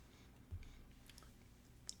school.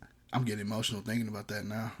 I'm getting emotional thinking about that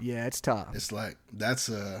now. Yeah, it's tough. It's like, that's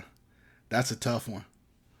a tough one.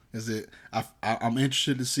 I'm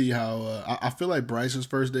interested to see how, I feel like Bryce's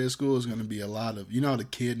first day of school is going to be a lot of, how the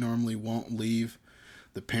kid normally won't leave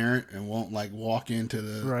the parent and won't like walk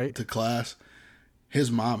into to class. His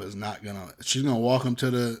mom is not she's gonna walk him to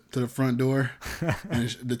the front door, and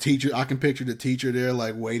the teacher, I can picture the teacher there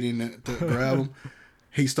like waiting to grab him.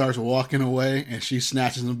 He starts walking away, and she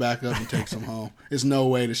snatches him back up and takes him home. There's no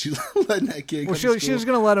way that she's letting that kid. Well, she's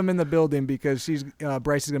gonna let him in the building because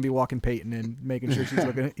Bryce is gonna be walking Peyton and making sure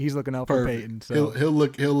he's looking out for Peyton. So he'll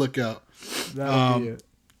look out. That'll be it.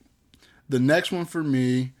 The next one for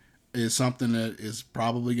me is something that is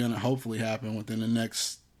probably gonna hopefully happen within the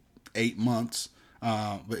next 8 months.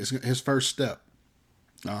 But it's his first step.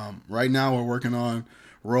 Right now we're working on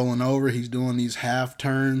rolling over. He's doing these half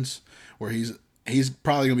turns where he's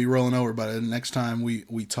probably gonna be rolling over by the next time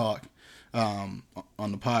we talk on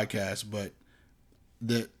the podcast. But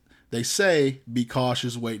they say be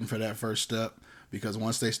cautious waiting for that first step, because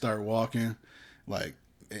once they start walking, like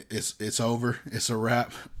it's over. It's a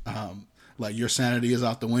wrap. Like your sanity is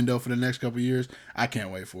out the window for the next couple of years. I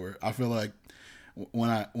can't wait for it. I feel like when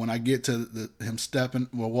I get to him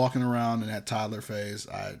walking around in that toddler phase,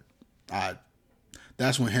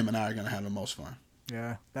 that's when him and I are gonna have the most fun.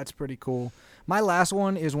 Yeah, that's pretty cool. My last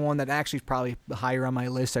one is one that actually is probably higher on my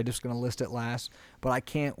list. I'm just gonna list it last, but I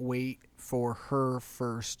can't wait for her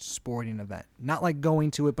first sporting event. Not like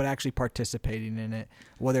going to it, but actually participating in it.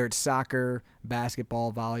 Whether it's soccer,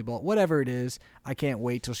 basketball, volleyball, whatever it is, I can't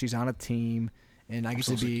wait till she's on a team. And I get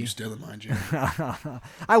to be. Like you stealing mine, Jim.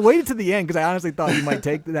 I waited to the end because I honestly thought you might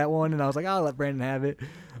take that one, and I was like, I'll let Brandon have it.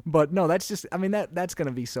 But no, that's just. I mean, that's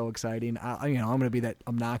gonna be so exciting. I'm gonna be that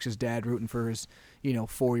obnoxious dad rooting for his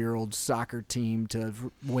 4-year-old soccer team to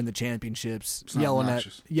win the championships, yelling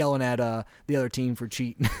at the other team for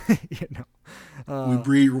cheating. We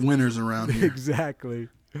breed winners around here. Exactly.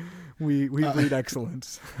 We breed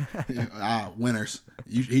excellence. Winners.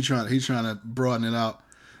 He's trying to broaden it out.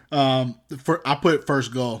 I put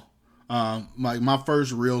first goal. My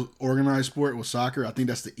first real organized sport was soccer. I think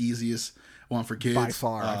that's the easiest one for kids. By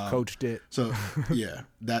far, I've coached it. So yeah,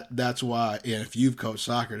 that's why. Yeah, if you've coached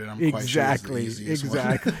soccer, then I'm quite sure it's the easiest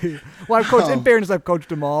one. Well, I've coached. In fairness, I've coached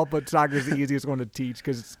them all, but soccer is the easiest one to teach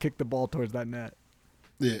because it's kick the ball towards that net.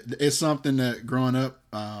 Yeah, it's something that growing up,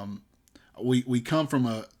 we come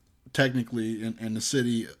from technically in the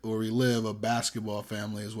city where we live, a basketball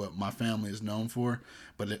family is what my family is known for,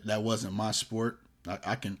 but that wasn't my sport.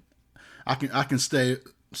 I can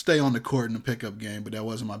stay on the court in the pickup game, but that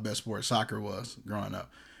wasn't my best sport. Soccer was growing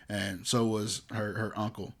up, and so was her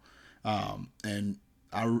uncle. And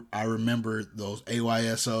I remember those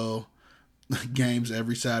AYSO games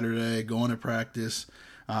every Saturday, going to practice.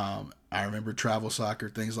 I remember travel soccer,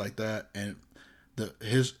 things like that, and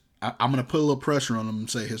I'm going to put a little pressure on him and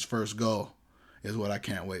say his first goal is what I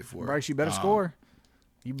can't wait for. Bryce, you better score.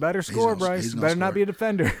 You better score, Bryce. You better not be a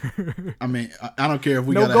defender. I mean, I don't care if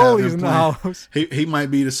we got to goalies have him in the house. He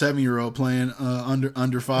might be the 7-year-old playing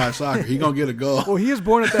under 5 soccer. He gonna get a goal. Well, he is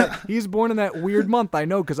born in that weird month. I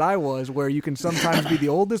know because I was, where you can sometimes be the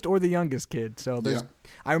oldest or the youngest kid. So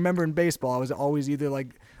I remember in baseball, I was always either like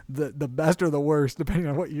the best or the worst, depending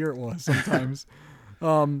on what year it was. Sometimes.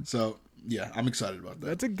 So. Yeah, I'm excited about that.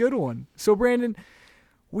 That's a good one. So, Brandon,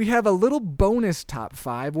 we have a little bonus top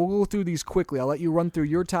 5. We'll go through these quickly. I'll let you run through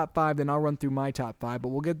your top 5, then I'll run through my top 5. But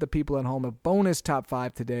we'll get the people at home a bonus top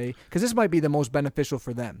 5 today because this might be the most beneficial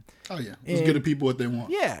for them. Oh, yeah. Let's get the people what they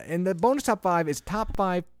want. Yeah, and the bonus top 5 is top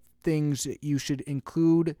 5 things that you should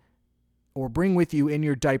include or bring with you in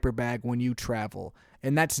your diaper bag when you travel.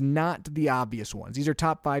 And that's not the obvious ones. These are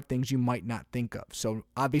top 5 things you might not think of. So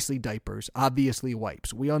obviously diapers, obviously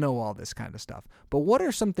wipes. We all know all this kind of stuff. But what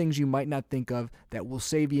are some things you might not think of that will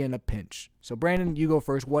save you in a pinch? So Brandon, you go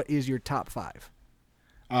first. What is your top 5?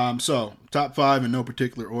 So top 5 in no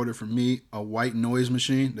particular order for me: a white noise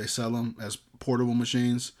machine. They sell them as portable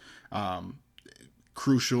machines.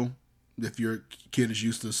 Crucial if your kid is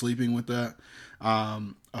used to sleeping with that.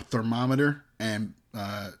 A thermometer, and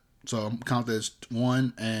So count that as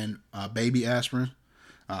one, and baby aspirin.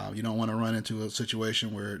 You don't want to run into a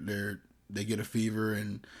situation where they get a fever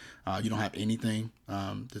and you don't have anything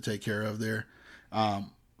to take care of there.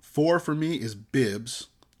 4 for me is bibs.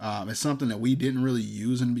 It's something that we didn't really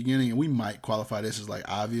use in the beginning, and we might qualify this as like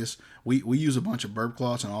obvious. We use a bunch of burp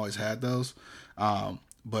cloths and always had those.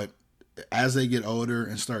 But as they get older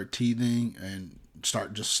and start teething and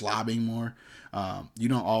start just slobbing more, you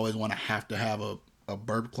don't always want to have a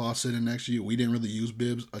burp cloth sitting next to you. We didn't really use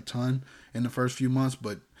bibs a ton in the first few months,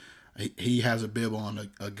 but he has a bib on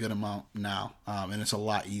a good amount now, and it's a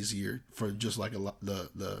lot easier for just like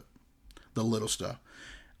the little stuff.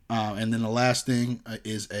 And then the last thing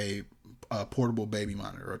is a portable baby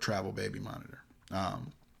monitor or a travel baby monitor,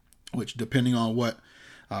 which depending on what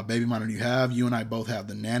baby monitor you have, you and I both have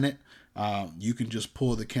the Nanit. You can just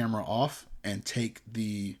pull the camera off and take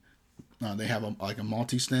they have a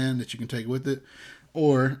multi-stand that you can take with it.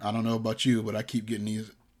 Or, I don't know about you, but I keep getting these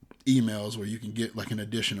emails where you can get like an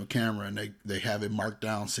additional camera and they have it marked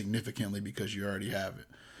down significantly because you already have it.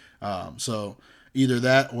 So either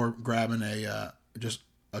that or grabbing just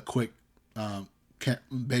a quick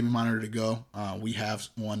baby monitor to go. We have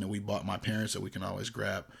one that we bought my parents that we can always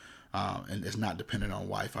grab, and it's not dependent on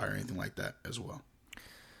Wi-Fi or anything like that as well.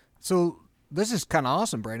 So this is kind of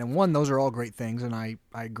awesome, Brandon. One, those are all great things, and I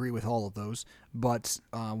agree with all of those. But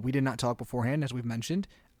we did not talk beforehand, as we've mentioned.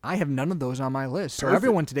 I have none of those on my list. So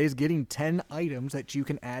everyone today is getting 10 items that you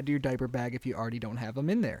can add to your diaper bag if you already don't have them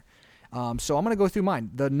in there. So I'm going to go through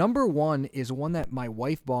mine. The number 1 is one that my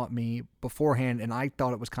wife bought me beforehand, and I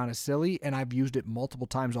thought it was kind of silly, and I've used it multiple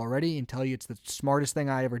times already and tell you it's the smartest thing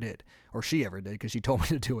I ever did, or she ever did because she told me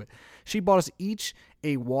to do it. She bought us each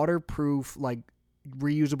a waterproof, like,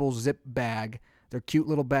 reusable zip bag. They're cute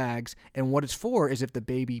little bags, and what it's for is if the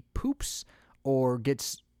baby poops or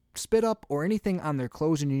gets spit up or anything on their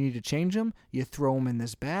clothes and you need to change them, you throw them in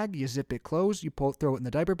this bag, you zip it closed, throw it in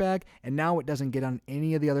the diaper bag, and now it doesn't get on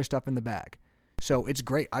any of the other stuff in the bag. So it's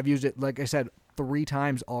great. I've used it, like I said, 3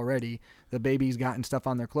 times already. The baby's gotten stuff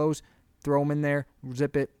on their clothes, throw them in there,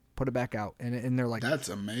 zip it, put it back out, and they're like, that's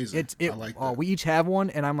amazing. I like that. We each have one,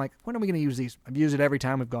 and I'm like, when are we going to use these? I've used it every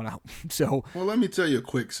time we've gone out. So, well, let me tell you a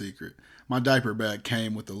quick secret. My diaper bag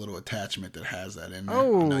came with a little attachment that has that in there.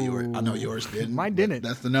 Oh, I know yours didn't. Mine didn't.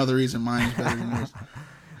 That's another reason mine's better than yours.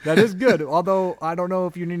 That is good. Although I don't know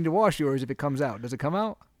if you need to wash yours if it comes out. Does it come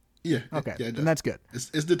out? Yeah. Okay. Yeah, then that's good.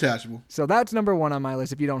 It's detachable. So that's number 1 on my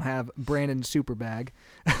list if you don't have Brandon's super bag.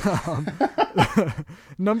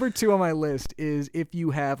 Number 2 on my list is if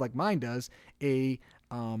you have, like mine does, a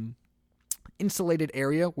insulated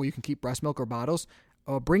area where you can keep breast milk or bottles,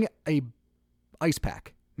 bring a ice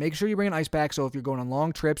pack. Make sure you bring an ice pack so if you're going on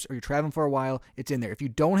long trips or you're traveling for a while, it's in there. If you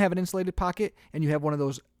don't have an insulated pocket and you have one of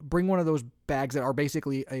those, bring one of those bags that are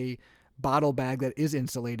basically a bottle bag that is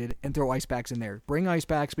insulated and throw ice packs in there. Bring ice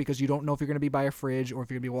packs because you don't know if you're going to be by a fridge or if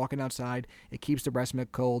you're going to be walking outside. It keeps the breast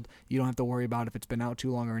milk cold. You don't have to worry about if it's been out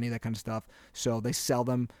too long or any of that kind of stuff. So they sell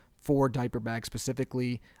them for diaper bags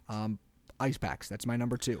specifically, ice packs. That's my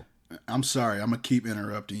number 2. I'm sorry. I'm going to keep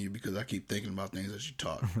interrupting you because I keep thinking about things as you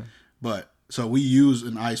talk. But so we use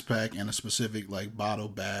an ice pack and a specific like bottle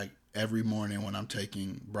bag every morning when I'm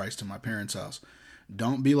taking Bryce to my parents' house.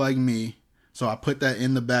 Don't be like me. So I put that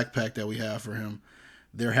in the backpack that we have for him.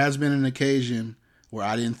 There has been an occasion where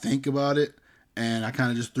I didn't think about it, and I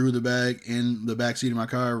kind of just threw the bag in the back seat of my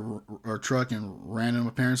car or truck and ran to my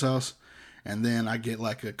parents' house. And then I get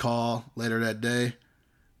like a call later that day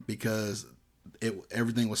because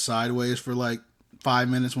everything was sideways for like 5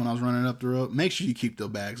 minutes when I was running up the road. Make sure you keep the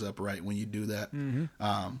bags upright when you do that.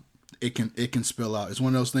 Mm-hmm. It can spill out. It's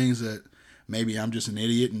one of those things that maybe I'm just an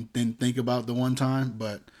idiot and didn't think about the one time,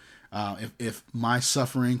 but if my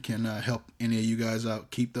suffering can help any of you guys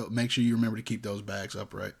out, make sure you remember to keep those bags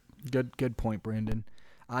upright. Good point, Brandon.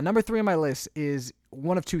 Number 3 on my list is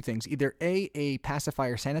one of 2 things. Either a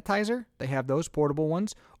pacifier sanitizer, they have those portable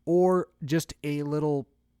ones, or just a little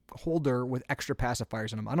holder with extra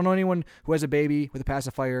pacifiers in them. I don't know anyone who has a baby with a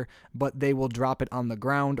pacifier, but they will drop it on the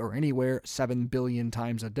ground or anywhere 7 billion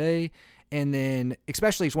times a day. And then,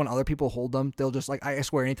 especially when other people hold them, they'll just like, I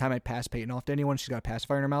swear, anytime I pass Peyton off to anyone, she's got a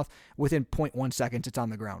pacifier in her mouth, within 0.1 seconds, it's on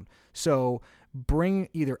the ground. So bring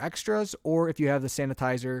either extras, or if you have the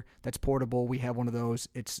sanitizer that's portable, we have one of those.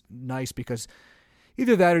 It's nice because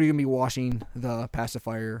either that or you're going to be washing the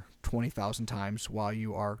pacifier 20,000 times while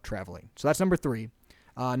you are traveling. So that's number 3.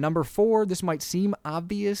 Number 4, this might seem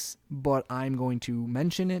obvious, but I'm going to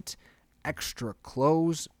mention it. Extra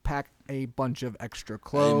clothes. Pack a bunch of extra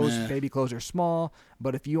clothes. Amen. Baby clothes are small,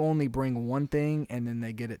 but if you only bring one thing and then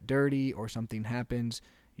they get it dirty or something happens,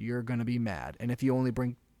 you're going to be mad. And if you only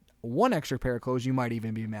bring one extra pair of clothes, you might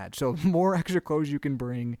even be mad. So more extra clothes you can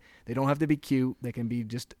bring. They don't have to be cute. They can be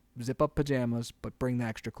just zip-up pajamas, but bring the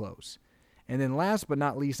extra clothes. And then last but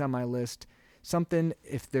not least on my list, something,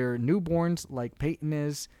 if they're newborns like Peyton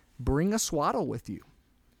is, bring a swaddle with you.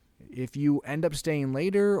 If you end up staying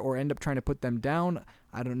later or end up trying to put them down,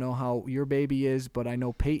 I don't know how your baby is, but I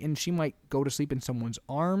know Peyton, she might go to sleep in someone's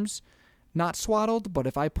arms, not swaddled, but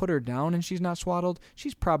if I put her down and she's not swaddled,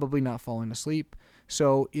 she's probably not falling asleep.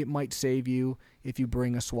 So it might save you if you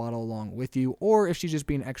bring a swaddle along with you, or if she's just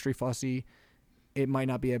being extra fussy, it might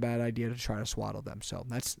not be a bad idea to try to swaddle them. So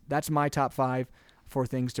that's my top 5 for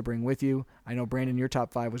things to bring with you. I know, Brandon, your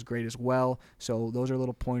top 5 was great as well. So those are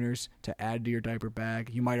little pointers to add to your diaper bag.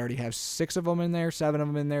 You might already have 6 of them in there, 7 of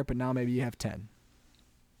them in there, but now maybe you have 10.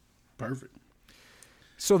 Perfect.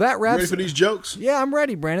 So that wraps. Ready for these jokes? Yeah, I'm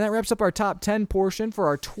ready, Brandon. That wraps up our top 10 portion for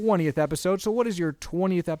our 20th episode. So what is your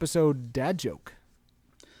 20th episode dad joke?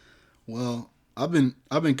 Well, I've been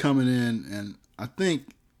coming in, and I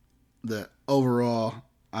think that overall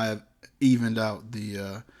I have evened out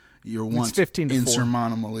the your once 15-4.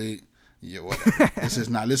 insurmountably. Yeah, whatever.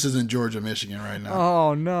 This isn't Georgia, Michigan right now.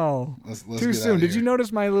 Oh no! Let's Too get soon. out of Did here. you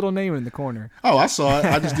notice my little name in the corner? Oh, I saw it.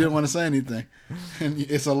 I just didn't want to say anything. And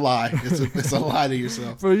it's a lie. It's a lie to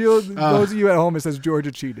yourself. For you, those of you at home, it says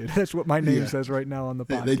Georgia cheated. That's what my name Yeah. says right now on the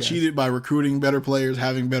podcast. They cheated by recruiting better players,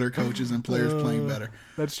 having better coaches, and players playing better.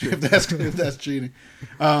 That's true. If that's cheating.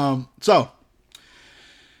 So,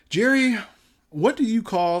 Jerry, what do you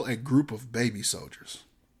call a group of baby soldiers?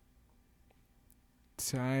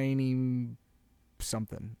 Tiny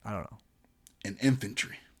something. I don't know. An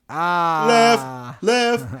infantry. Ah.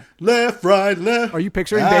 Left, right, left. Are you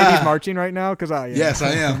picturing babies marching right now? Because I am. Yes,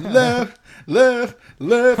 I am. Left, right,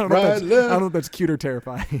 I don't left. know if that's cute or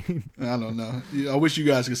terrifying. I don't know. I wish you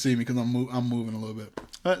guys could see me because I'm moving a little bit.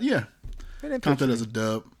 Yeah. Count that as a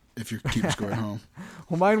dub if you're keeping score at home.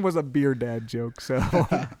 Well, mine was a beer dad joke, so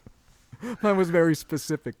mine was very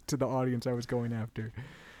specific to the audience I was going after.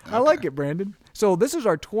 Okay. I like it, Brandon. So this is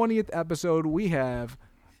our 20th episode. We have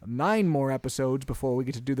 9 more episodes before we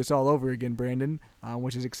get to do this all over again, Brandon,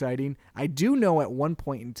 which is exciting. I do know at one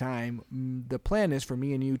point in time, the plan is for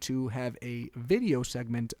me and you to have a video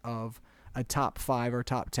segment of a top 5 or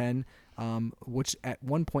top 10, which at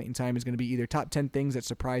one point in time is going to be either top 10 things that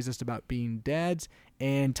surprised us about being dads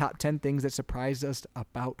and top 10 things that surprised us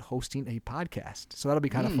about hosting a podcast. So that'll be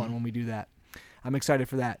kind of fun when we do that. I'm excited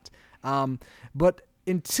for that. But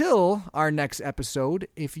until our next episode,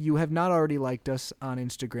 if you have not already liked us on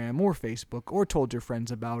Instagram or Facebook or told your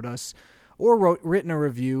friends about us or written a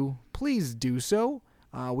review, please do so.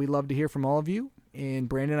 We love to hear from all of you. And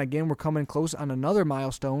Brandon, again, we're coming close on another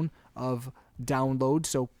milestone of downloads,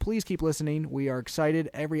 so please keep listening. We are excited.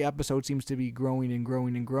 Every episode seems to be growing and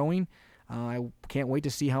growing and growing. I can't wait to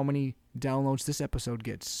see how many downloads this episode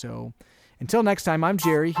gets. So until next time, I'm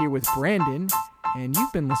Jerry here with Brandon, and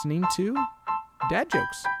you've been listening to Dad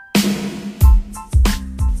Jokes.